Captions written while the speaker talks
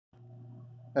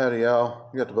Howdy y'all,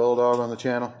 you got the Bulldog on the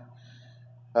channel.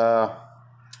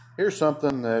 Here's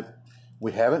something that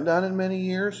we haven't done in many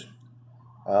years.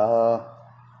 I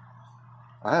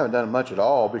haven't done it much at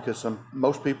all because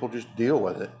most people just deal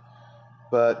with it.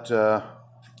 But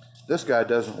this guy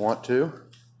doesn't want to.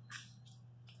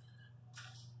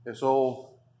 This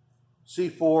old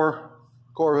C-4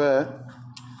 Corvette.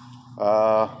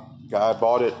 Guy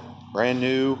bought it brand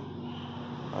new,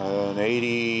 an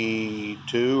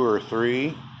 82 or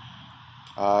 3.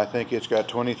 I think it's got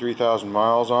 23,000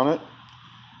 miles on it,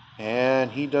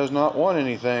 and he does not want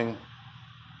anything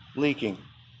leaking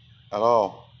at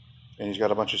all. And he's got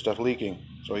a bunch of stuff leaking,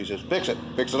 so he says fix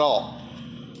it all.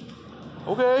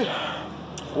 Okay,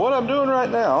 what I'm doing right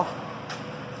now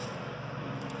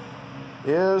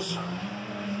is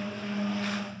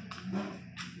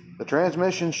the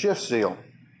transmission shift seal.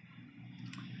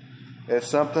 It's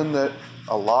something that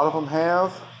a lot of them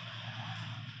have.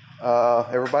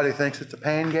 Everybody thinks it's a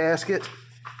pan gasket.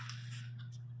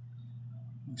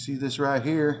 You see this right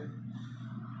here.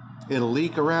 It'll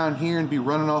leak around here and be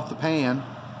running off the pan,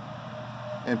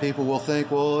 and people will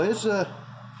think, well, it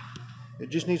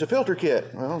just needs a filter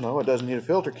kit. Well, no, it doesn't need a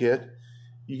filter kit.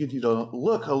 You need to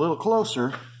look a little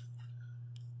closer,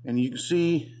 and you can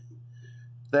see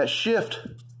that shift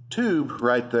tube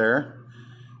right there,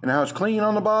 and how it's clean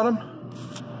on the bottom.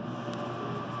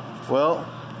 Well,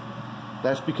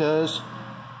 that's because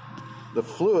the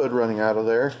fluid running out of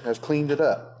there has cleaned it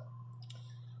up.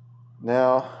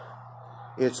 Now,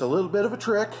 it's a little bit of a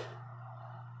trick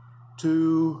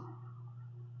to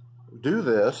do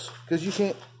this because you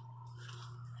can't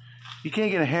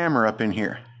get a hammer up in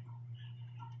here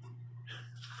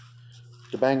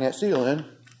to bang that seal in.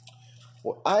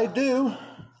 What I do,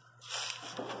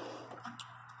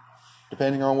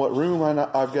 depending on what room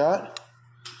I've got,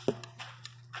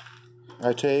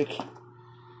 I take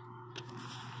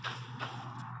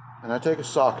a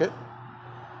socket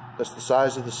that's the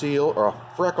size of the seal or a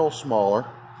freckle smaller.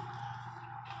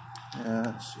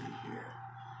 Let's see here.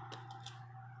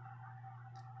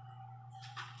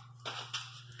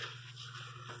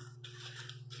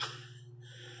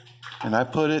 And I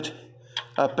put it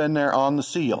up in there on the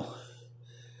seal,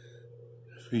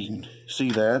 if you can see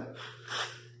that.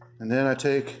 And then I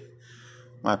take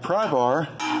my pry bar,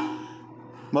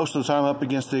 most of the time up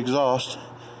against the exhaust,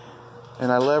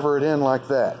 and I lever it in like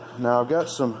that. Now I've got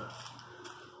some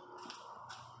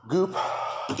goop,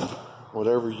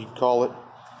 whatever you call it.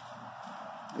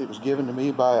 It was given to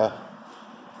me by a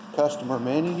customer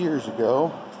many years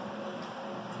ago.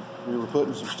 We were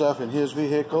putting some stuff in his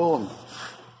vehicle, and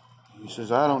he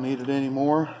says, I don't need it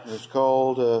anymore. It's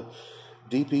called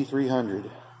DP 300.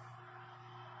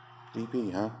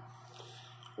 DP, huh?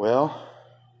 Well,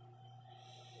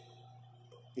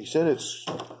 he said it's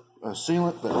a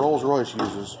sealant that Rolls-Royce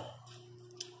uses.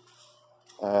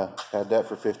 Had that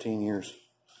for 15 years.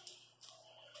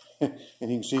 And you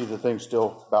can see the thing's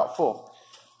still about full.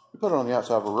 You put it on the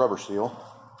outside of a rubber seal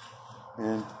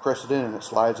and press it in, and it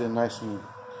slides in nice and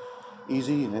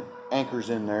easy, and it anchors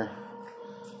in there.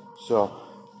 So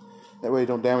that way you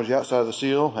don't damage the outside of the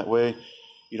seal. That way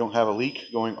you don't have a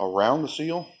leak going around the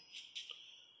seal.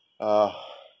 Now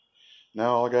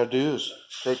all I got to do is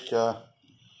take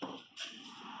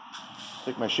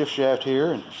my shift shaft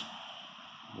here and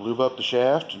lube up the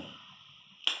shaft and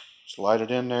slide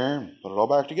it in there and put it all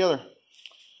back together.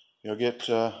 You'll get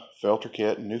filter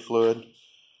kit and new fluid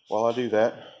while I do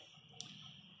that.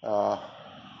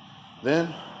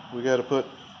 Then we got to put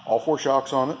all 4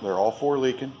 shocks on it. They're all 4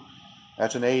 leaking.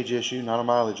 That's an age issue, not a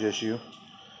mileage issue,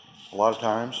 a lot of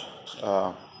times.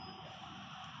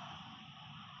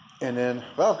 And then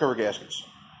valve cover gaskets.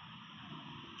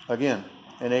 Again,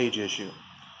 an age issue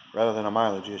rather than a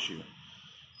mileage issue.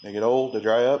 They get old, they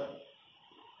dry up,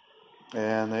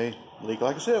 and they leak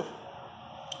like a sieve.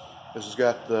 This has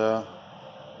got the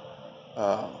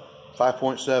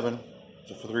 5.7,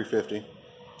 so for 350,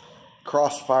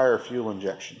 crossfire fuel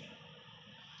injection.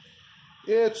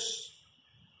 It's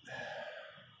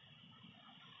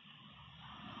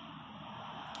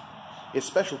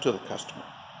special to the customer.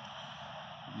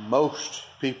 Most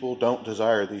people don't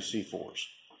desire these C4s.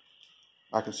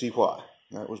 I can see why.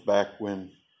 That was back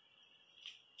when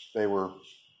they were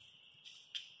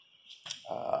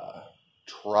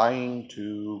trying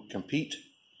to compete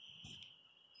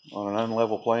on an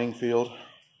unlevel playing field.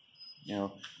 You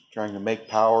know, trying to make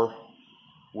power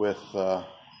with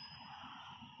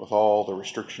all the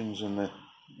restrictions in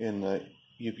the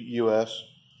U.S.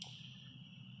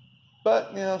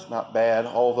 But you know, it's not bad.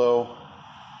 Although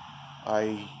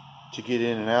to get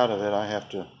in and out of it, I have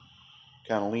to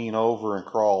kind of lean over and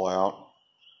crawl out.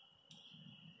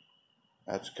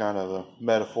 That's kind of a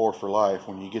metaphor for life.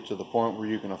 When you get to the point where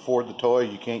you can afford the toy,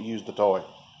 you can't use the toy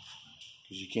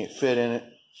because you can't fit in it.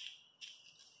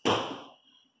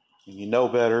 And you know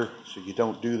better, so you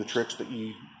don't do the tricks that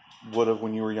you would have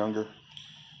when you were younger.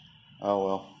 Oh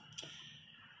well.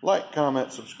 Like,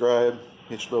 comment, subscribe,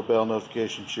 hit your little bell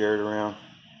notification, share it around.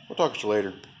 We'll talk to you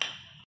later.